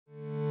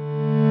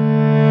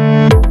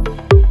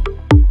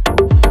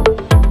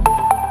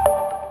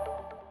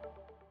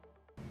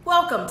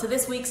to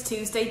this week's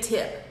Tuesday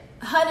Tip.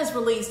 HUD has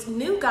released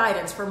new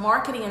guidance for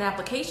marketing and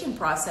application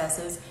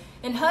processes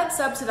in HUD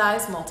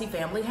subsidized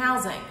multifamily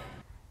housing.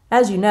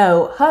 As you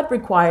know, HUD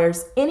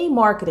requires any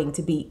marketing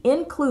to be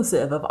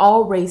inclusive of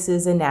all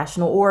races and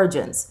national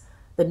origins.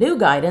 The new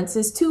guidance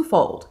is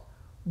twofold.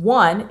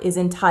 One is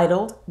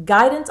entitled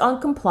Guidance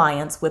on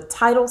Compliance with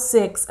Title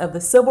VI of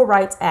the Civil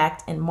Rights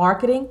Act in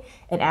Marketing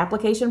and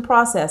Application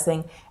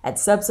Processing at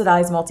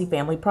Subsidized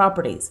Multifamily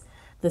Properties.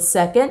 The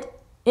second,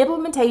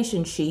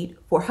 Implementation Sheet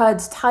for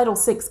HUD's Title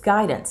VI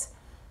guidance.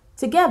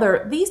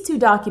 Together, these two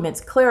documents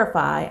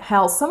clarify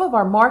how some of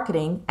our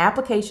marketing,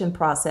 application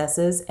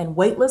processes, and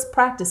waitlist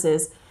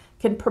practices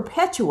can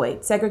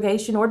perpetuate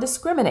segregation or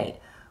discriminate,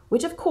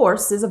 which of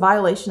course is a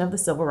violation of the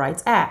Civil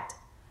Rights Act.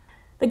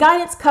 The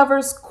guidance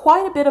covers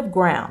quite a bit of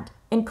ground,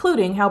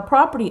 including how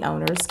property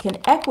owners can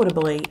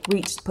equitably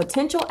reach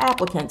potential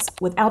applicants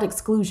without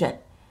exclusion.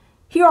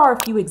 Here are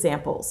a few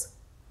examples.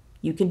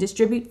 You can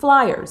distribute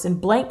flyers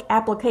and blank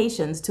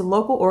applications to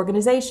local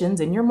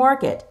organizations in your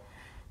market.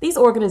 These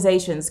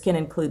organizations can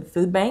include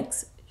food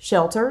banks,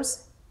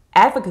 shelters,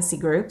 advocacy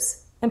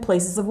groups, and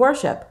places of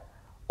worship.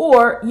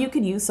 Or you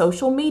could use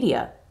social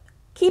media.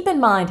 Keep in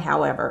mind,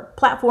 however,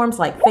 platforms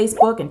like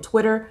Facebook and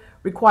Twitter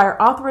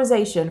require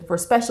authorization for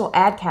special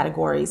ad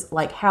categories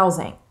like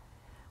housing.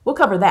 We'll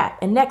cover that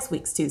in next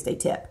week's Tuesday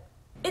Tip.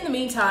 In the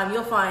meantime,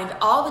 you'll find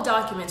all the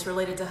documents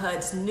related to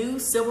HUD's new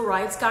civil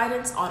rights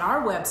guidance on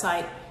our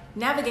website,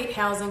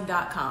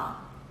 navigatehousing.com.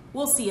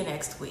 We'll see you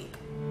next week.